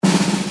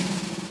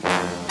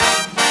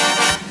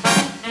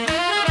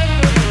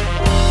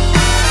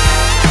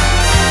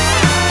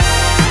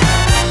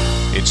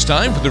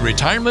time for the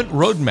Retirement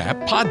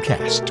Roadmap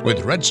Podcast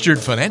with registered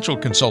financial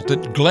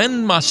consultant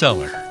Glenn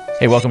Mosseller.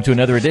 Hey, welcome to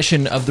another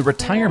edition of the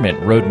Retirement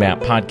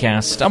Roadmap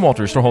Podcast. I'm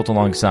Walter Storholt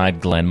alongside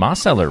Glenn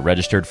Mosseller,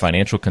 registered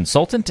financial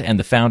consultant and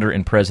the founder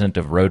and president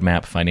of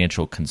Roadmap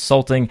Financial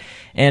Consulting.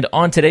 And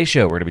on today's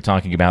show, we're going to be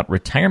talking about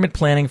retirement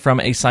planning from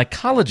a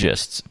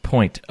psychologist's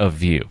point of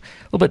view.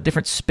 A little bit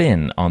different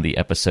spin on the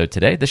episode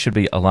today. This should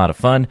be a lot of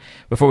fun.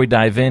 Before we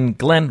dive in,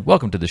 Glenn,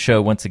 welcome to the show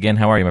once again.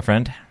 How are you, my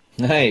friend?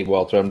 Hey,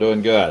 Walter, I'm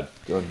doing good.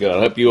 Doing good. I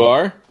hope you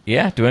are.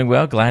 Yeah, doing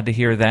well. Glad to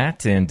hear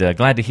that, and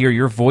glad to hear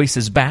your voice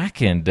is back,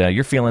 and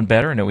you're feeling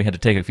better. I know we had to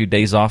take a few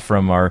days off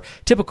from our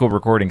typical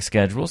recording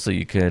schedule, so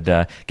you could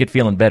get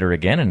feeling better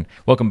again. And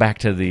welcome back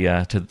to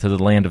the to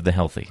the land of the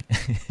healthy.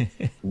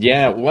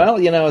 Yeah, well,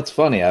 it's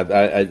funny.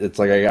 It's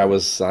like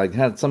I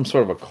had some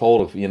sort of a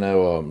cold,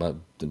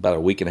 about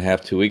a week and a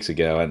half, 2 weeks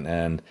ago,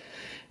 and it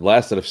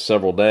lasted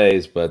several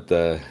days. But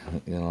I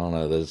don't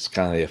know. There's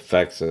kind of the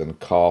effects and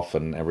cough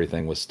and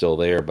everything was still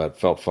there, but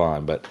felt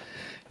fine. But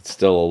it's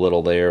still a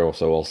little there,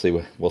 so we'll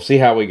see. We'll see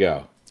how we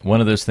go.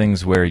 One of those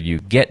things where you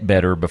get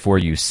better before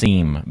you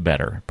seem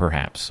better,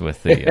 perhaps,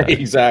 with the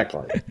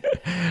exactly.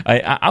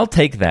 I'll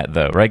take that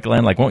though, right,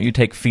 Glenn? Like, won't you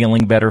take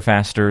feeling better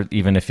faster,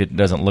 even if it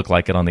doesn't look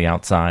like it on the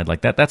outside?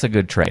 Like that's a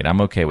good trait. I'm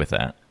okay with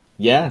that.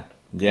 Yeah,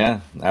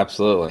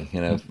 absolutely.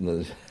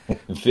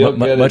 Feel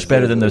good much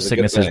better than those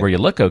sicknesses where you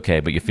look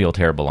okay, but you feel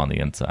terrible on the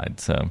inside.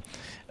 So.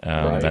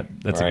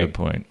 That's a good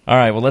point. All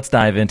right, well, let's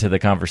dive into the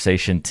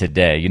conversation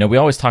today. We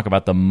always talk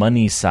about the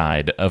money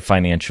side of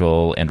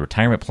financial and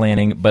retirement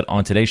planning, but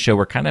on today's show,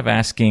 we're kind of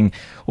asking,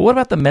 well, what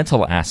about the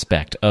mental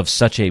aspect of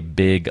such a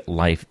big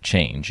life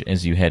change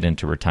as you head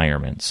into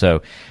retirement?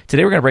 So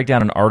today we're going to break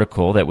down an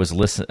article that was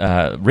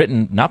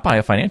written not by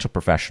a financial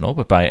professional,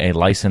 but by a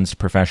licensed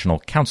professional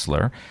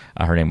counselor.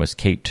 Her name was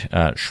Kate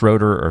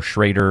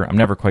Schrader. I'm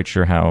never quite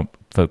sure how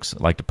folks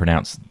like to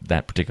pronounce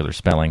that particular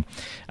spelling.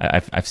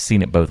 I've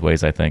seen it both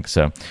ways, I think.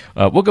 So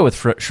we'll go with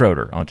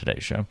Schroeder on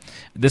today's show.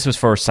 This was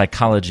for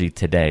Psychology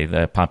Today,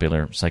 the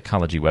popular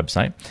psychology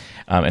website,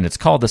 and it's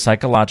called The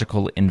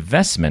Psychological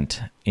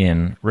Investment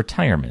in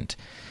Retirement.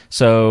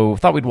 So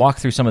thought we'd walk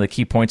through some of the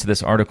key points of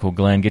this article,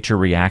 Glenn, get your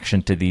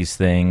reaction to these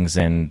things,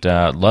 and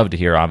love to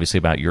hear, obviously,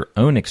 about your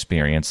own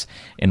experience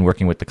in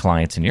working with the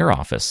clients in your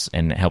office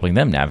and helping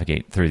them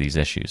navigate through these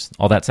issues.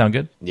 All that sound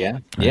good?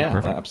 Yeah,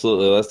 perfect.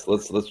 Absolutely.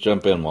 Let's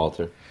jump in,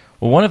 Walter.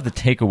 Well, one of the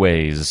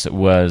takeaways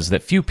was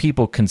that few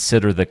people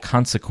consider the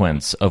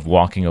consequence of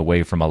walking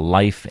away from a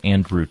life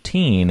and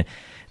routine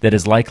that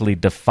has likely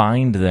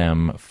defined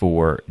them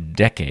for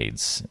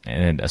decades.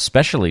 And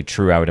especially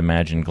true, I would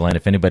imagine, Glenn,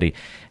 if anybody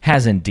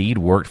has indeed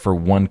worked for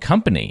one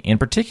company in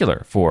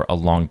particular for a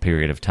long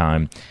period of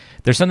time.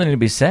 There's something to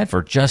be said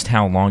for just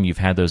how long you've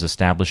had those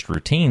established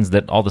routines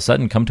that all of a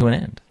sudden come to an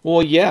end.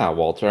 Well, yeah,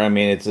 Walter. I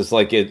mean, it's just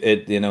like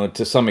it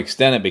to some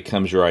extent it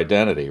becomes your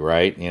identity,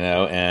 right?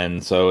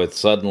 And so it's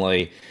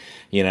suddenly,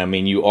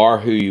 you are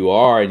who you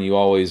are, and you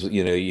always,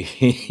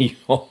 you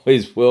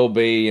always will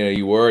be,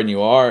 you were and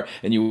you are,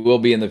 and you will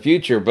be in the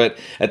future. But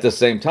at the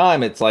same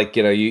time, it's like,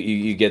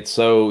 you get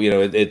so,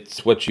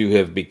 it's what you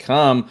have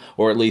become,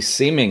 or at least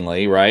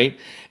seemingly, right?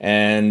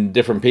 And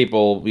different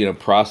people,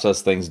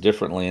 process things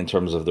differently in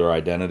terms of their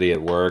identity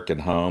at work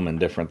and home and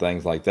different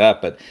things like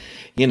that. But,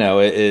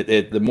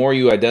 the more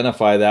you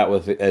identify that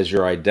with as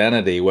your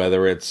identity,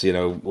 whether it's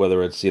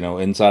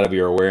inside of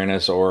your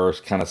awareness or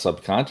kind of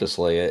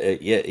subconsciously,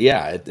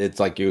 it's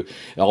like you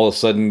all of a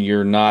sudden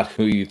you're not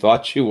who you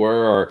thought you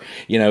were, or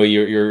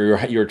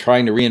you're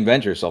trying to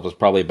reinvent yourself is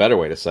probably a better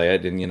way to say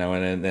it. And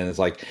and it's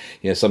like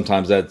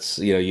sometimes that's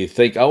you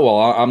think, oh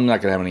well, I'm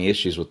not going to have any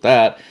issues with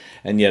that.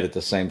 And yet at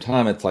the same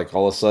time, it's like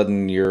all of a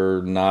sudden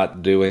you're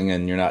not doing,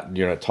 and you're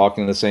not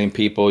talking to the same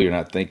people, you're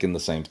not thinking the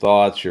same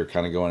thoughts, you're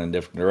kind of going in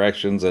different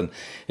directions, and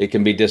it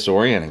can be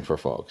disorienting for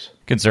folks.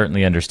 Can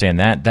certainly understand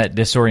that. That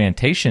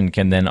disorientation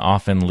can then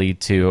often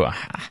lead to,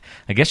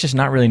 I guess, just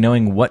not really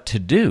knowing what to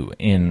do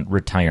in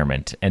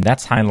retirement. And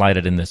that's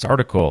highlighted in this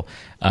article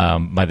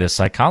by this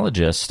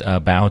psychologist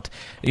about,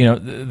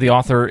 the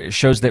author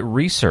shows that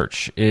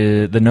research,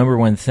 the number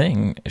one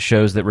thing,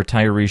 shows that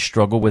retirees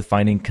struggle with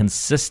finding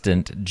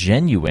consistent,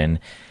 genuine,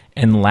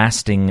 and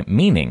lasting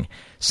meaning.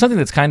 Something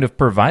that's kind of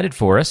provided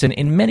for us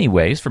in many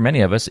ways, for many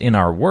of us, in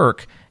our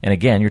work. And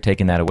again, you're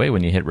taking that away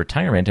when you hit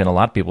retirement, and a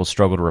lot of people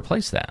struggle to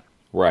replace that.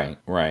 Right.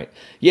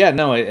 Yeah,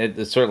 no,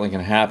 it certainly can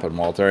happen,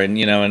 Walter. And,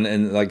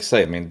 and like I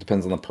say, I mean, it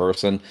depends on the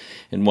person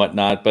and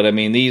whatnot. But I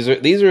mean, these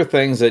are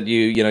things that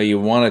you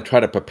want to try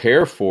to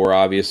prepare for,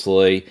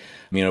 obviously,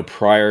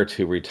 prior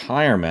to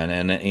retirement.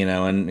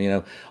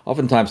 And,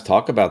 oftentimes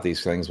talk about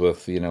these things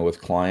with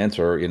clients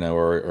or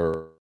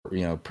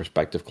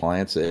prospective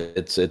clients.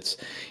 It's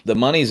the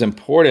money's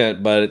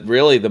important, but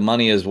really the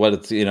money is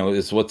what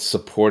is what's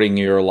supporting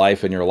your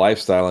life and your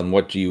lifestyle, and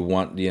what do you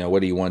want,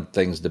 what do you want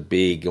things to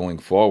be going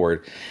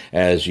forward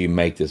as you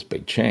make this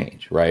big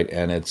change, right?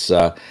 And it's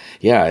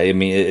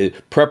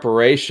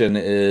preparation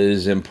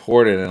is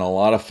important, and a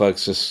lot of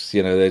folks just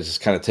they just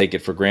kind of take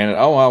it for granted.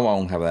 Oh, I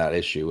won't have that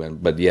issue,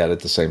 but yet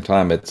at the same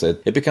time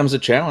it becomes a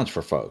challenge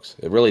for folks.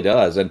 It really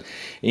does. And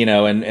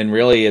and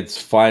really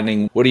it's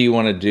finding what do you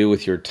want to do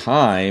with your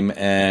time,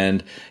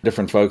 and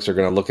different folks are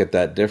going to look at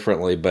that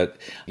differently. But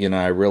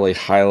I really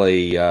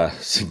highly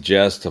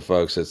suggest to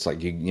folks, it's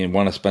like you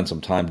want to spend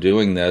some time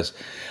doing this,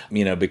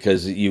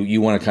 because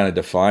you want to kind of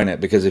define it,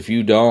 because if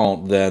you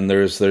don't, then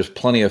there's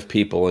plenty of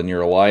people in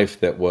your life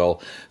that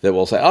will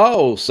say,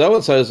 oh, so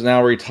and so is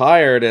now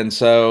retired, and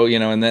so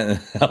and then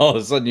all of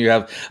a sudden you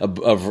have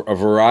a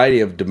variety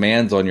of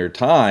demands on your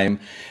time,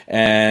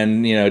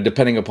 and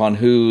depending upon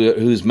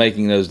who's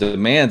making those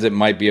demands, it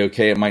might be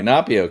okay, it might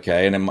not be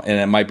okay, and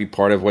it might be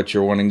part of what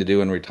you're wanting to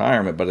do in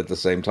retirement. But at the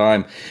same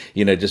time,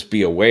 just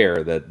be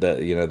aware that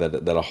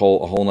a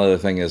whole nother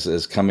thing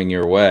is coming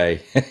your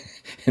way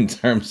in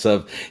terms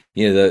of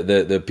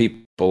the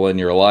people in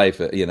your life.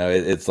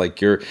 It's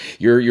like your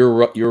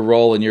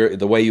role and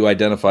the way you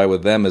identify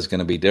with them is going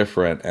to be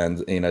different,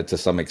 and to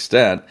some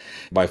extent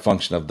by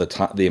function of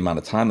the amount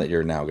of time that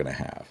you're now going to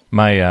have.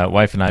 My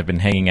wife and I have been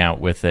hanging out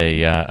with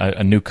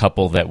a new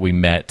couple that we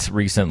met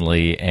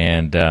recently,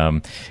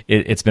 and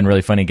it's been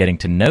really funny getting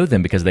to know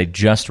them because they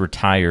just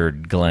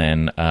retired,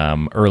 Glenn,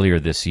 earlier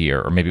this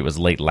year, or maybe it was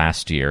late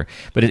last year.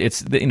 But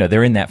it's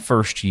they're in that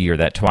first year,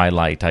 that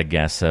twilight, I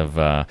guess, of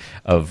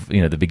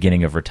the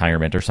beginning of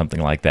retirement or something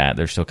like that.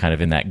 They're still kind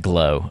of in that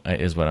glow,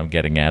 is what I'm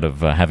getting at, of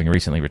having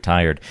recently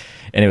retired.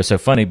 And it was so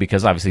funny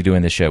because obviously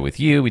doing this show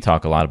with you, we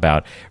talk a lot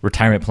about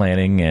retirement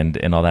planning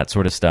and all that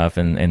sort of stuff,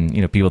 and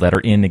people that are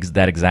in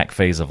that exact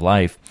phase of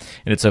life.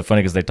 And it's so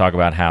funny because they talk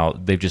about how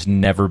they've just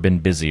never been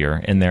busier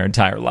in their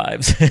entire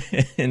lives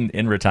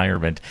in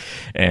retirement,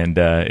 and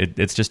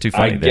it's just too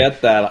funny. I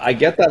get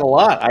that a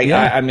lot.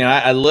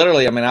 I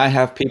literally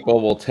have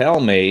people will tell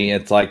me,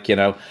 it's like,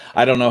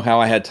 I don't know how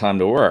I had time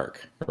to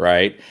work,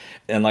 right?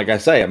 And like I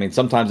say,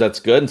 sometimes that's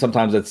good, and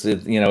sometimes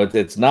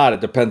it's not. It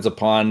depends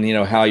upon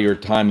how your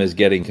time is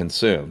getting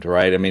consumed,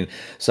 right?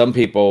 Some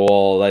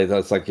people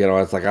it's like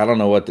I don't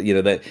know what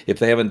that if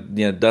they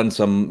haven't done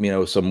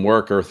some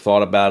work or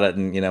thought about it,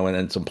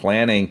 and some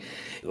planning,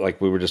 like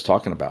we were just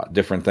talking about,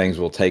 different things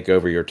will take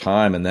over your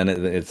time, and then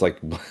it's like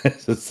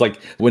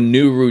when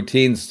new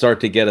routines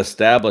start to get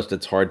established,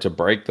 it's hard to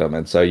break them,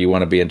 and so you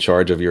want to be in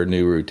charge of your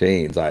new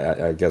routines.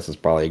 I guess it's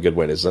probably a good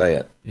way to say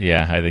it.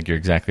 Yeah, I think you're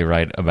exactly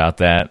right about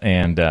that.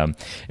 And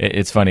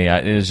it's funny.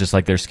 It was just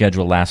like their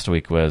schedule last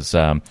week was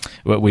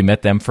we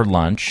met them for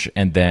lunch,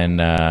 and then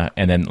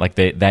like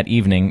that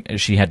evening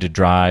she had to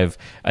drive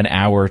an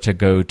hour to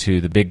go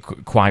to the big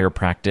choir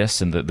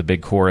practice and the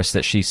big chorus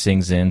that she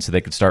sings in, so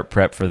they could start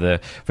prep for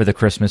the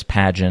Christmas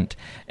pageant.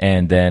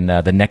 And then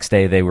the next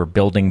day they were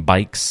building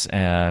bikes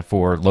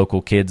for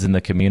local kids in the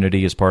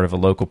community as part of a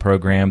local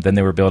program. Then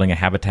they were building a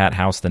habitat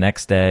house the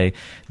next day.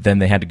 Then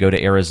they had to go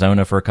to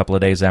Arizona for a couple of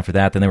days after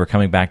that. Then they were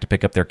coming back to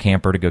pick up their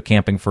camper to go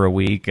camping for a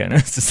week. And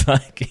it's just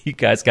like, you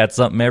guys got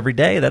something every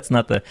day. That's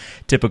not the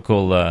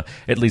typical,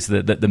 at least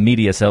the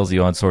media sells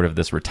you on sort of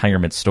this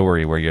retirement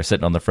story where you're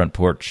sitting on the front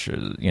porch,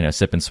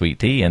 sipping sweet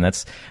tea. And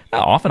that's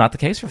often not the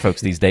case for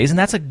folks these days. And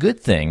that's a good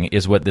thing,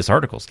 is what this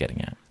article's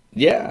getting at.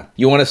 Yeah,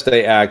 you want to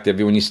stay active.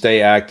 When you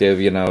stay active,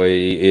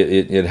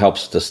 it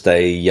helps to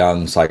stay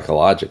young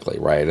psychologically,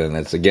 right? And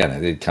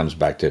it comes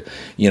back to,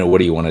 what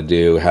do you want to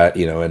do? How,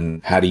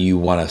 and how do you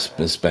want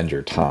to spend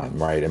your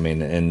time, right?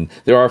 And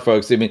there are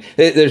folks,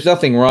 there's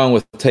nothing wrong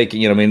with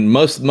taking,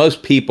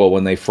 most people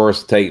when they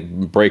first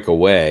break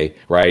away,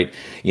 right?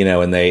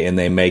 And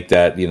they make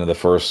that, the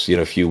first,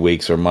 few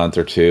weeks or month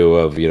or two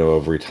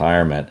of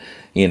retirement.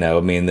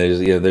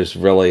 There's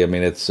really,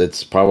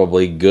 it's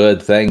probably good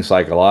thing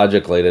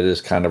psychologically to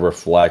just kind of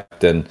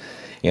reflect and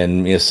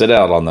sit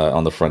out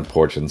on the front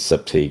porch and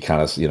sip tea,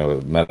 kind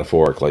of,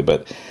 metaphorically,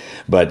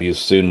 but you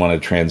soon want to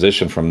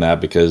transition from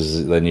that,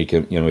 because then you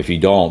can, if you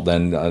don't,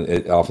 then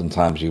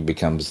oftentimes you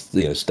become,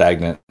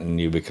 stagnant,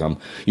 and you become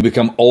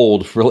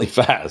old really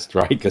fast,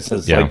 right? Because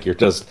it's like you're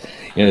just,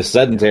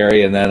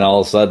 sedentary, and then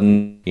all of a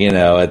sudden,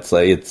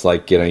 it's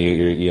like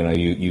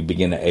you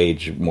begin to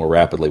age more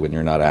rapidly when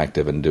you're not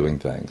active and doing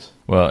things.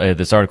 Well,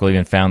 this article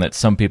even found that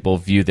some people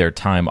view their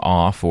time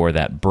off or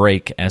that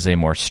break as a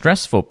more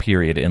stressful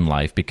period in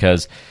life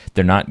because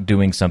they're not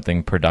doing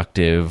something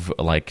productive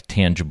like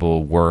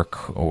tangible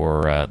work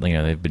or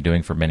they've been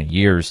doing for many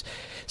years.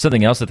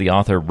 Something else that the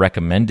author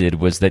recommended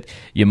was that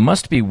you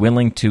must be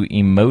willing to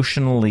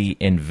emotionally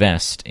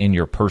invest in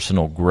your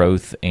personal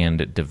growth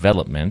and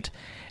development.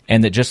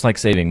 and that just like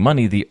saving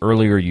money, the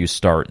earlier you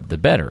start, the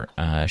better.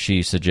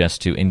 She suggests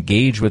to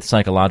engage with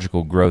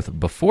psychological growth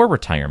before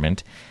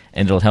retirement,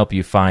 and it'll help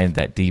you find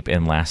that deep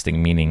and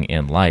lasting meaning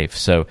in life.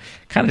 So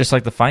kind of just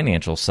like the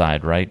financial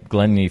side, right?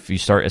 Glenn, if you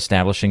start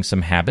establishing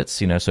some habits,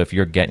 so if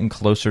you're getting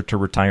closer to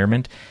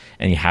retirement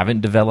and you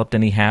haven't developed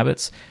any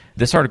habits,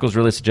 this article is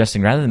really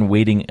suggesting rather than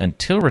waiting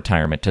until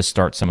retirement to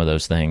start some of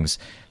those things,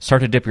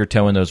 start to dip your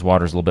toe in those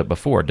waters a little bit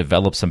before,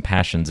 develop some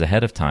passions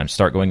ahead of time,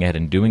 start going ahead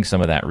and doing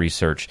some of that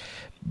research,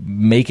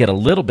 make it a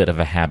little bit of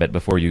a habit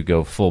before you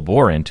go full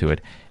bore into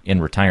it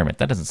in retirement.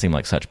 That doesn't seem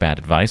like such bad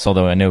advice,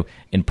 although I know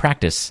in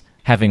practice,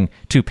 having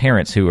two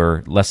parents who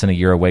are less than a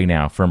year away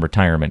now from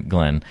retirement,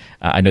 Glenn,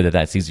 I know that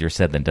that's easier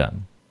said than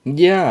done.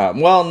 Yeah,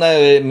 well,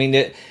 no, I mean,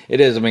 it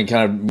is. I mean,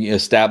 kind of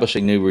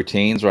establishing new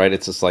routines, right?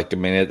 It's just like, I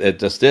mean, it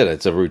just did.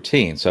 It's a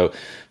routine. So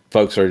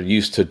folks are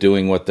used to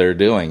doing what they're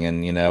doing,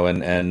 and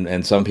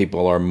and some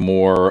people are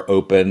more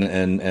open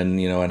and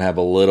and have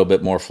a little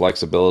bit more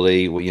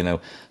flexibility,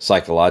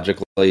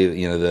 psychologically,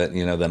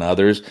 than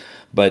others.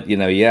 But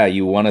yeah,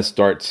 you want to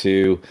start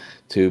to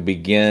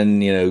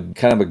begin,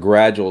 kind of a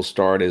gradual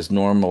start is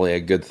normally a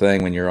good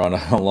thing when you're on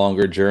a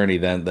longer journey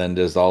than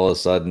just all of a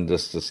sudden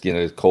just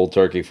cold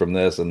turkey from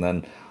this and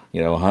then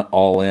hunt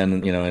all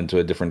in into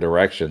a different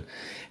direction.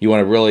 You want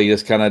to really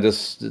just kind of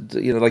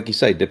like you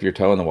say, dip your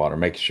toe in the water,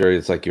 make sure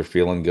it's like you're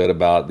feeling good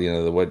about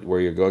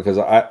where you're going. Because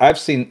I've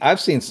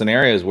seen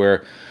scenarios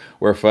where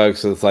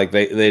folks, it's like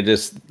they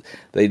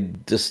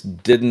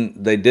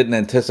didn't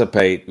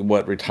anticipate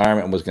what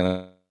retirement was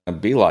going to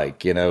be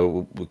like,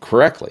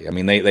 correctly. I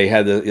mean, they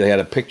had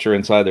a picture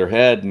inside their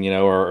head, and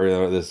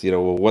or this,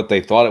 what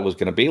they thought it was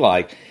going to be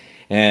like,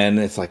 and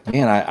it's like,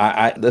 man,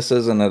 I this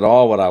isn't at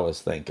all what I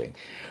was thinking.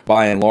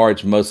 By and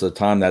large, most of the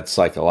time, that's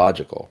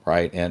psychological,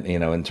 right? And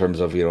in terms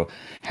of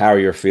how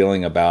you're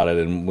feeling about it,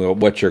 and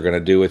what you're going to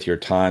do with your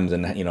times,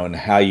 and and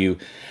how do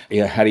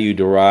you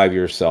derive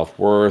your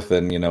self-worth,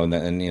 and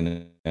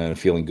and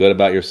feeling good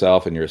about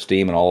yourself and your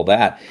esteem and all of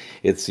that.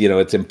 It's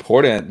it's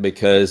important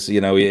because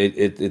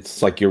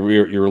it's like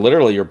you're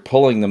literally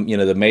pulling them,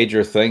 the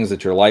major things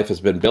that your life has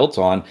been built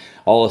on.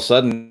 All of a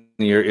sudden,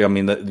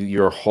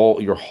 your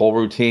whole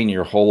routine,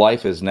 your whole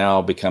life is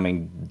now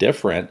becoming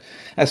different.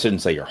 I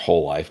shouldn't say your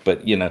whole life,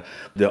 but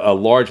a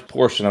large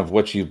portion of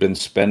what you've been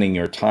spending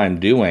your time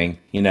doing,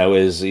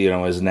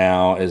 is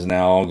now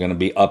going to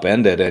be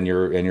upended, and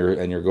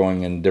you're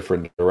going in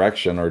different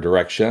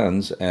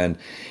directions, and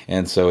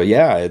so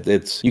yeah,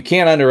 it's you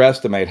can't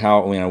underestimate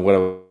how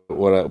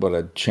what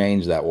a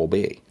change that will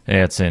be.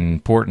 It's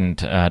important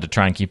to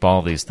try and keep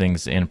all these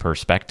things in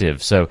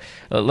perspective. So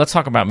let's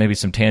talk about maybe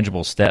some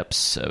tangible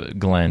steps,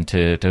 Glenn,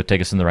 to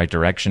take us in the right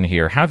direction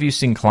here. How have you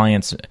seen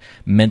clients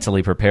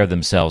mentally prepare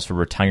themselves for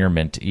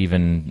retirement,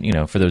 even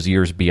for those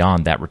years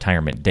beyond that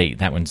retirement date?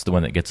 That one's the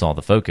one that gets all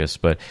the focus.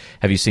 But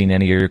have you seen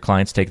any of your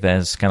clients take that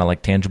as kind of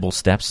like tangible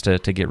steps to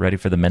get ready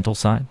for the mental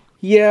side?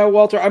 Yeah,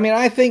 Walter. I mean,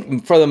 I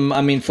think for the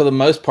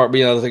most part,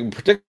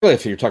 particularly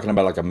if you're talking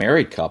about like a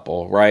married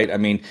couple, right? I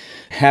mean,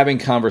 having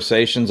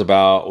conversations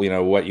about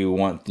what you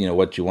want,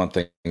 what you want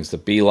things to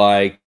be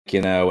like,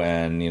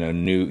 and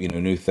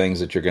new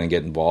things that you're going to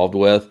get involved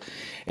with,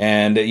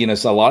 and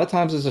so a lot of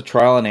times it's a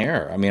trial and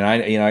error. I mean,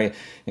 I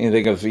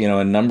think of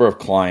a number of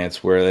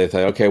clients where they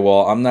say, okay,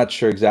 well, I'm not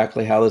sure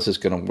exactly how this is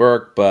going to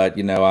work, but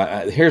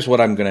here's what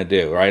I'm going to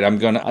do, right? I'm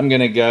going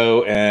to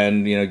go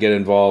and get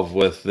involved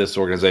with this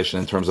organization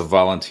in terms of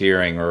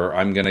volunteering, or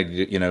I'm going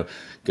to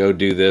go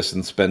do this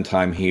and spend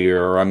time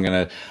here, or I'm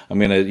gonna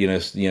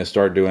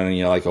start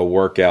doing like a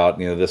workout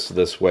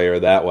this way or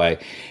that way,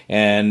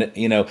 and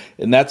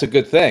and that's a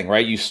good thing,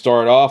 right? You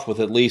start off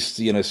with at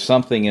least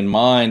something in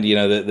mind,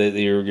 that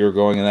you're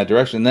going in that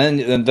direction,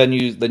 and then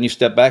you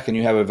step back and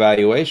you have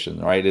evaluation,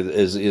 right?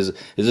 Is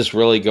this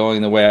really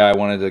going the way I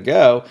wanted to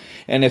go?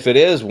 And if it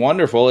is,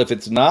 wonderful. If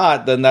it's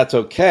not, then that's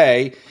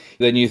okay.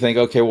 Then you think,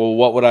 okay, well,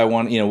 what would I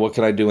want? What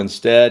can I do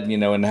instead?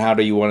 And how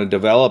do you want to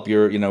develop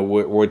your,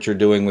 what you're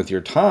doing with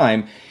your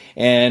time?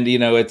 And,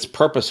 it's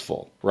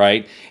purposeful,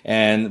 right?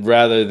 And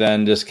rather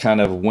than just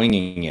kind of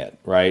winging it,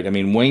 right? I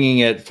mean, winging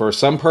it for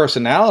some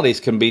personalities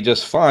can be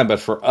just fine,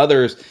 but for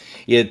others,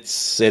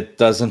 it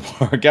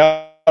doesn't work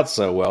out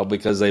so well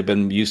because they've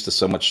been used to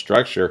so much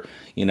structure,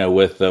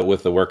 with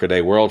the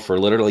workaday world for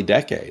literally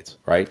decades,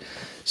 right?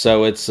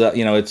 So it's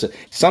it's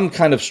some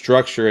kind of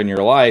structure in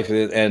your life,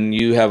 and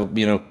you have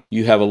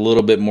a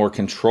little bit more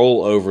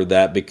control over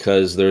that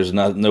because there's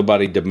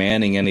nobody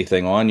demanding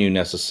anything on you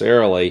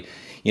necessarily,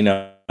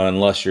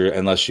 unless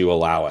you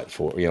allow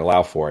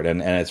for it,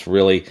 and it's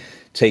really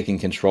taking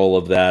control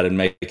of that and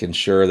making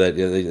sure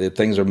that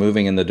things are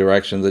moving in the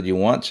directions that you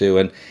want to,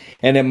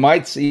 and it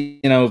might see,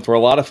 for a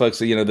lot of folks,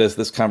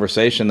 this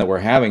conversation that we're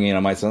having,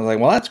 might sound like,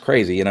 well, that's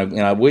crazy, I'm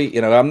not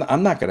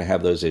going to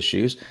have those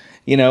issues.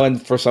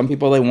 And for some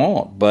people they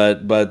won't,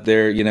 but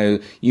they're,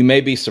 you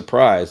may be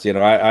surprised.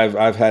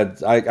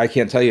 I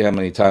can't tell you how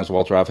many times,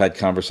 Walter, I've had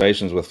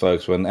conversations with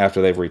folks after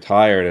they've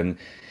retired, and,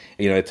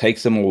 it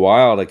takes them a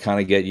while to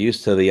kind of get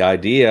used to the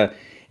idea.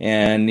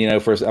 And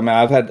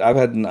I've had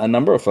a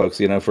number of folks,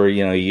 for a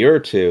year or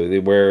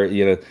two,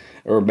 where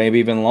or maybe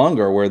even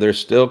longer, where they're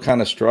still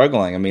kind of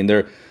struggling. I mean,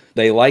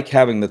 they like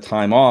having the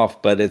time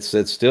off, but it's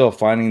still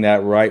finding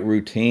that right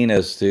routine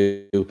as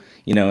to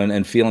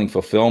and feeling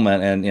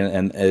fulfillment,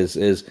 and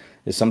is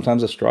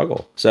sometimes a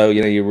struggle. So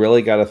you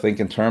really got to think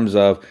in terms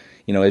of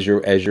as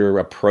you're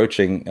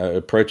approaching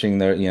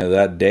the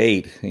that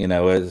date.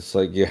 It's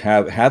like you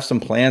have some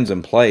plans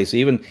in place,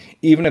 even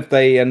if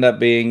they end up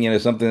being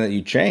something that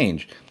you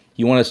change.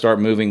 You want to start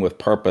moving with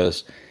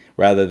purpose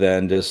rather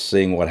than just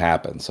seeing what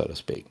happens, so to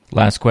speak.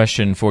 Last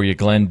question for you,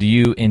 Glenn. Do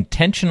you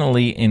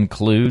intentionally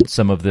include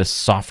some of this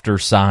softer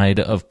side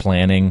of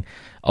planning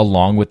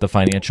along with the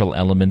financial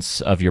elements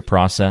of your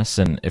process?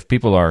 And if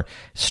people are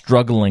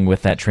struggling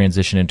with that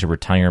transition into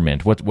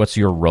retirement, what's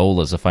your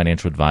role as a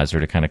financial advisor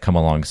to kind of come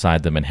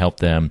alongside them and help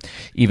them,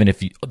 even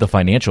if the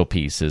financial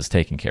piece is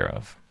taken care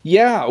of?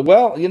 Yeah,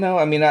 well,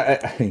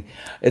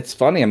 it's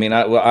funny. I mean,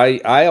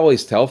 I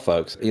always tell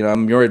folks,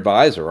 I'm your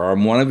advisor, or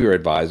I'm one of your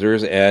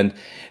advisors, and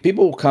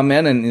people will come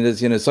in,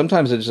 and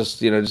sometimes it's just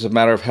just a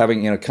matter of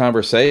having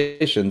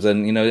conversations,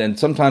 and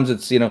sometimes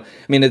it's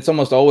it's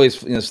almost always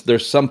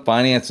there's some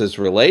finances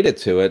related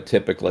to it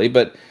typically,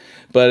 but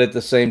at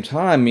the same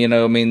time,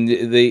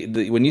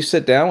 the when you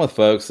sit down with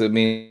folks,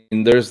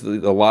 there's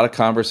a lot of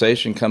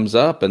conversation comes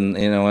up, and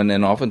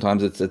and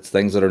oftentimes it's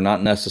things that are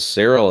not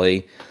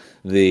necessarily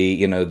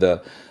the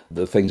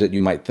things that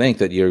you might think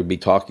that you'd be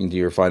talking to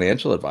your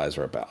financial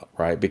advisor about,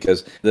 right?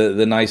 Because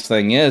the nice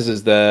thing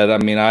is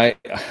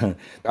that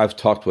I've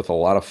talked with a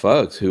lot of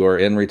folks who are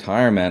in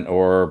retirement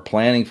or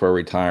planning for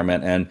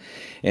retirement,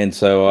 and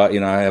so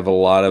I have a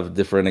lot of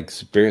different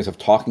experience of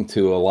talking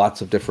to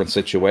lots of different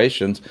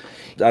situations.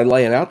 I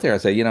lay it out there. I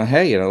say,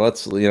 hey,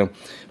 let's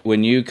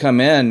when you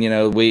come in,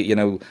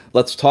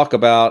 let's talk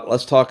about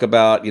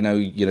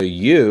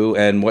you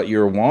and what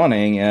you're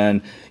wanting,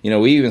 and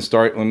we even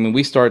start.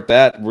 We start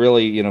that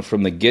really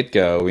from the get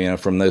go,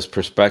 from those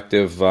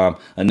prospective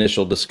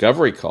initial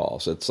discovery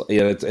calls. It's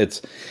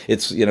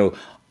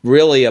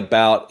really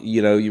about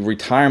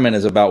retirement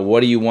is about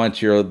what do you want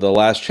the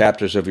last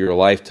chapters of your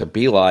life to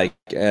be like,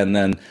 and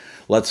then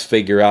let's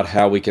figure out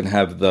how we can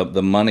have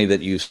the money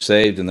that you've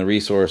saved and the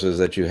resources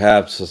that you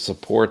have to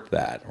support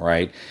that,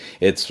 right?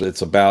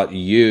 It's about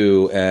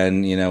you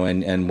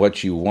and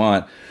what you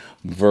want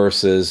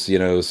versus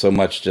so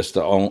much just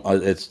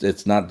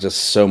it's not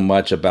just so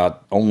much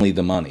about only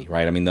the money,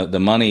 right? I mean the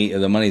money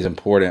is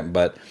important,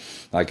 but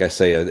like I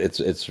say,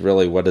 it's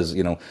really what is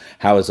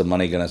how is the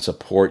money going to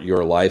support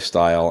your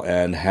lifestyle,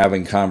 and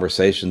having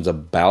conversations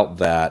about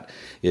that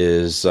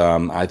is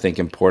I think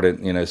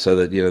important, so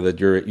that that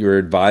your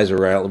advisor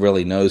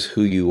really knows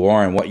who you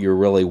are and what you're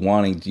really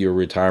wanting your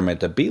retirement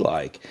to be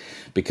like,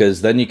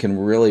 because then you can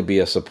really be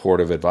a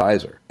supportive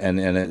advisor and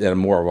a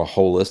more of a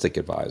holistic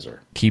advisor.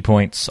 Key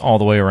points all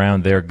the way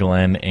around there,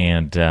 Glenn,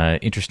 and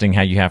interesting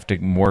how you have to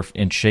morph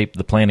and shape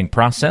the planning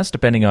process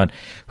depending on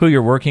who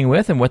you're working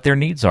with and what their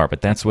needs are.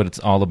 But that's what it's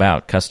all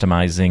about,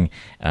 customizing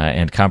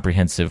and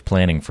comprehensive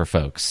planning for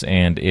folks.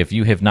 And if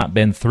you have not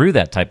been through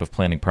that type of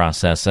planning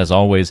process, as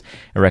always,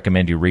 I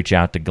recommend you reach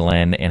out to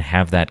Glenn and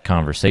have that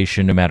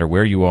conversation no matter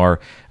where you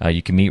are.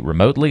 You can meet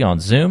remotely on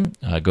Zoom.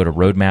 Go to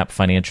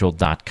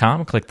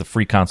roadmapfinancial.com, click the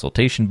free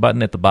consultation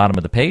button at the bottom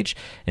of the page,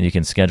 and you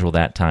can schedule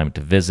that time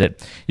to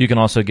visit. You can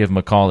also give them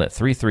a call at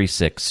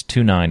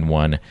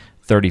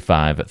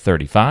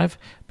 336-291-3535.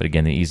 But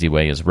again, the easy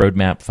way is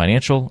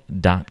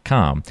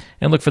roadmapfinancial.com,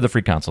 and look for the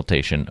free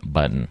consultation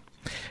button.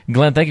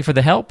 Glenn, thank you for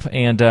the help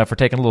and for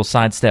taking a little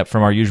sidestep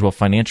from our usual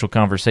financial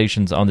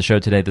conversations on the show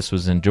today. This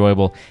was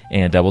enjoyable,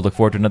 and we'll look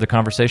forward to another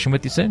conversation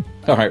with you soon.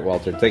 All right,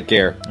 Walter. Take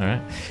care. All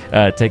right.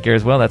 Take care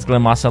as well. That's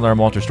Glenn Mosseller. I'm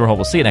Walter Storholt.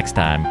 We'll see you next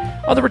time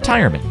on the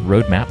Retirement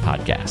Roadmap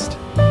Podcast.